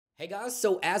Hey guys,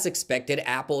 so as expected,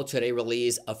 Apple today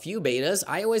released a few betas.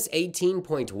 iOS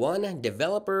 18.1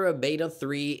 Developer Beta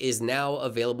 3 is now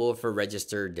available for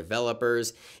registered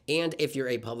developers. And if you're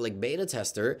a public beta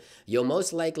tester, you'll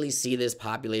most likely see this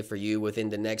populate for you within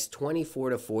the next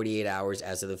 24 to 48 hours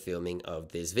as of the filming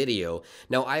of this video.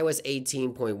 Now, iOS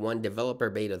 18.1 Developer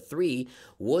Beta 3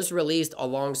 was released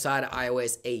alongside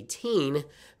iOS 18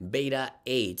 Beta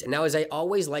 8. Now, as I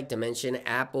always like to mention,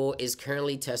 Apple is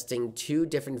currently testing two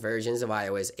different versions of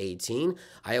iOS 18.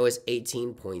 iOS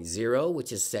 18.0,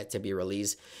 which is set to be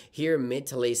released here mid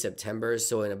to late September,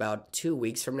 so in about 2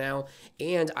 weeks from now,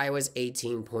 and iOS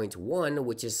 18.1,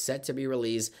 which is set to be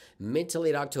released mid to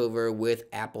late October with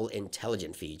Apple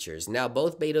Intelligent features. Now,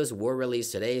 both betas were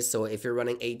released today, so if you're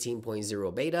running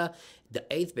 18.0 beta, the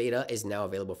 8th beta is now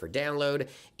available for download,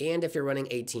 and if you're running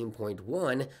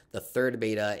 18.1, the 3rd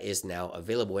beta is now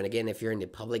available. And again, if you're in the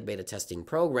public beta testing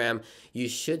program, you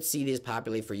should see these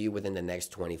populate for you within the next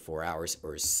 24 hours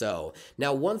or so.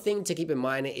 Now, one thing to keep in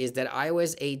mind is that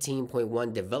iOS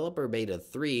 18.1 Developer Beta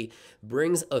 3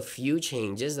 brings a few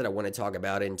changes that I want to talk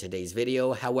about in today's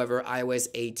video. However, iOS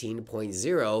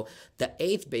 18.0, the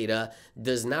 8th beta,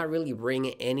 does not really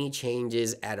bring any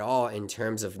changes at all in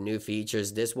terms of new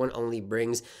features. This one only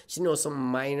brings, some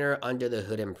minor under the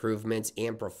hood improvements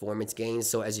and performance gains.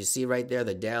 So as you see right there,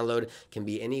 the download can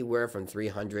be anywhere from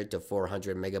 300 to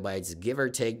 400 megabytes, give or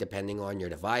take, depending on your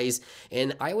device.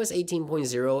 And iOS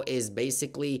 18.0 is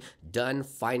basically done,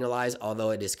 finalized, although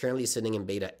it is currently sitting in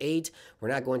beta 8. We're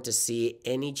not going to see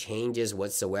any changes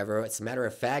whatsoever. As a matter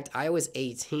of fact, iOS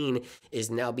 18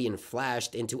 is now being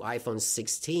flashed into iPhone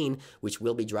 16, which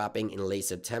will be dropping in late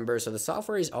September. So the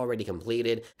software is already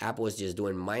completed. Apple is just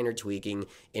doing minor tweaking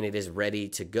and it is ready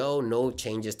to go. No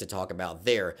changes to talk about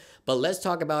there. But let's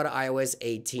talk about iOS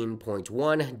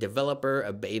 18.1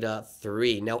 Developer Beta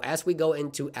 3. Now, as we go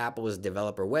into Apple's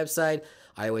developer website,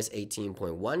 iOS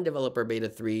 18.1 Developer Beta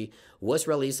 3 was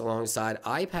released alongside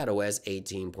iPadOS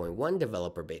 18.1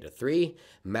 Developer Beta 3.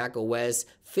 macOS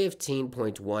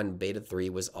 15.1 Beta 3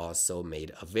 was also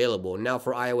made available. Now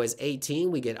for iOS 18,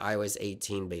 we get iOS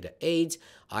 18 Beta 8,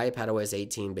 iPadOS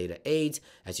 18 Beta 8.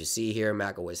 As you see here,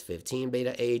 macOS 15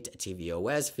 Beta 8,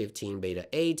 tvOS 15 Beta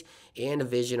 8, and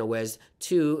visionOS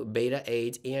 2 Beta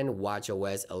 8, and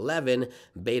watchOS 11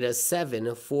 Beta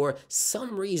 7. For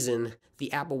some reason,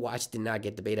 the Apple Watch did not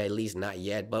get the beta, at least not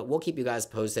yet, but we'll keep you guys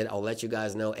posted. I'll let you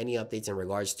guys know any updates in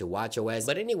regards to watchOS.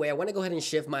 But anyway, I want to go ahead and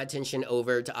shift my attention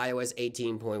over to iOS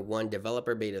 18.1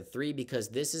 Developer Beta 3 because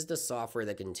this is the software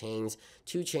that contains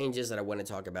two changes that I want to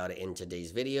talk about in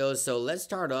today's video. So let's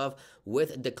start off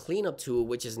with the cleanup tool,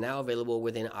 which is now available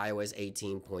within iOS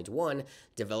 18.1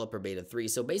 Developer Beta 3.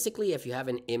 So basically, if you have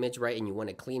an image, right, and you want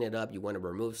to clean it up, you want to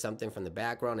remove something from the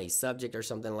background, a subject or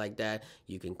something like that,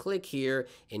 you can click here,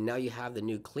 and now you have the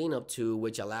new cleanup tool,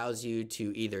 which allows you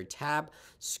to either tap,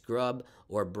 scrub,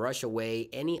 or brush away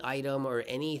any item or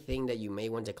anything that you may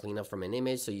want to clean up from an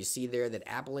image. So you see there that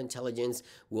Apple Intelligence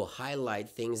will highlight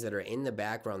things that are in the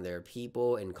background. There are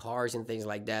people and cars and things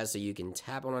like that. So you can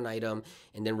tap on an item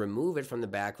and then remove it from the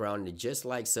background, just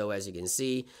like so. As you can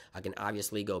see, I can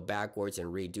obviously go backwards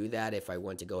and redo that. If I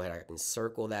want to go ahead, I can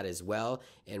circle that as well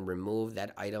and remove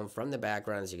that item from the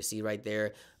background, as you can see right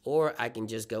there. Or I can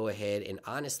just go ahead and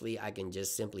honestly, I can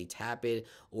just simply tap it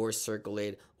or circle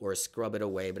it or scrub it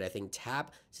away. But I think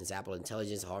tap, since Apple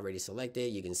Intelligence already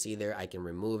selected, you can see there I can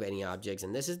remove any objects.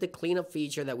 And this is the cleanup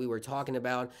feature that we were talking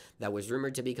about that was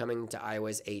rumored to be coming to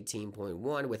iOS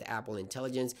 18.1 with Apple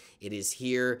Intelligence. It is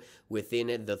here within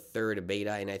the 3rd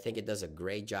beta, and I think it does a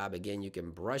great job. Again, you can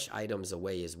brush items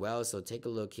away as well. So take a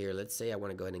look here. Let's say I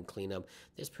want to go ahead and clean up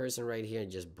this person right here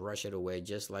and just brush it away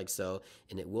just like so,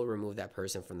 and it will remove that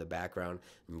person from the background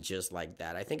just like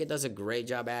that. I think it does a great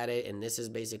job at it, and this is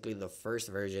basically the first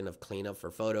version of cleanup for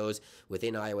photos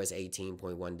within iOS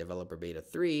 18.1 Developer Beta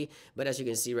 3, but as you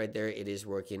can see right there, it is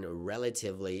working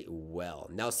relatively well.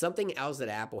 Now, something else that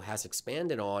Apple has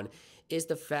expanded on is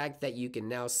the fact that you can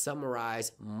now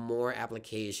summarize more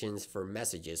applications for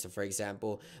messages. So for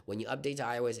example, when you update to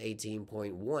iOS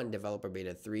 18.1 Developer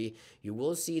Beta 3, you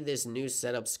will see this new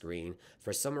setup screen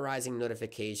for summarizing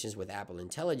notifications with Apple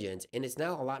Intelligence, and it's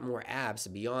now a lot more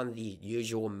apps beyond the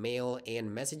usual mail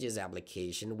and messages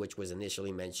application, which was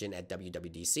initially mentioned at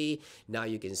WWDC. Now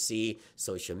you can see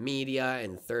social media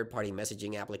and third-party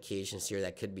messaging applications here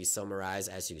that could be summarized,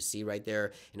 as you see right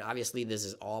there. And obviously, this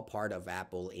is all part of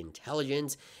Apple Intelligence.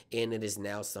 Intelligence, and it is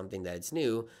now something that's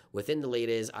new within the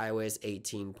latest iOS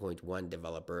 18.1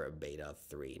 Developer Beta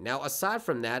 3. Now, aside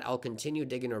from that, I'll continue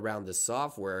digging around the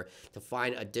software to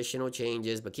find additional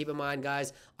changes, but keep in mind,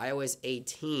 guys, iOS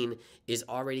 18 is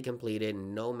already completed.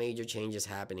 No major changes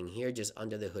happening here, just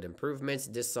under the hood improvements.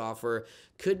 This software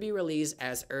could be released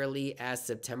as early as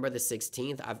September the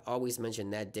 16th. I've always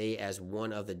mentioned that day as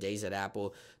one of the days that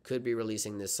Apple could be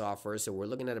releasing this software, so we're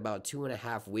looking at about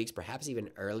 2.5 weeks, perhaps even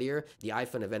earlier. The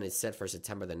iPhone event is set for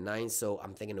September the 9th, so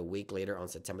I'm thinking a week later on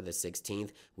September the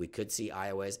 16th, we could see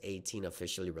iOS 18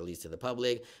 officially released to the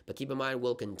public. But keep in mind,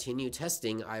 we'll continue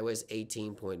testing iOS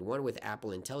 18.1 with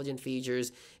Apple Intelligent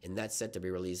features, and that's set to be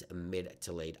released mid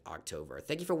to late October.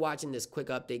 Thank you for watching this quick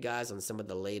update, guys, on some of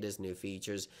the latest new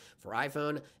features for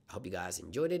iPhone. I hope you guys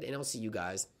enjoyed it, and I'll see you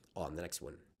guys on the next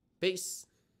one. Peace.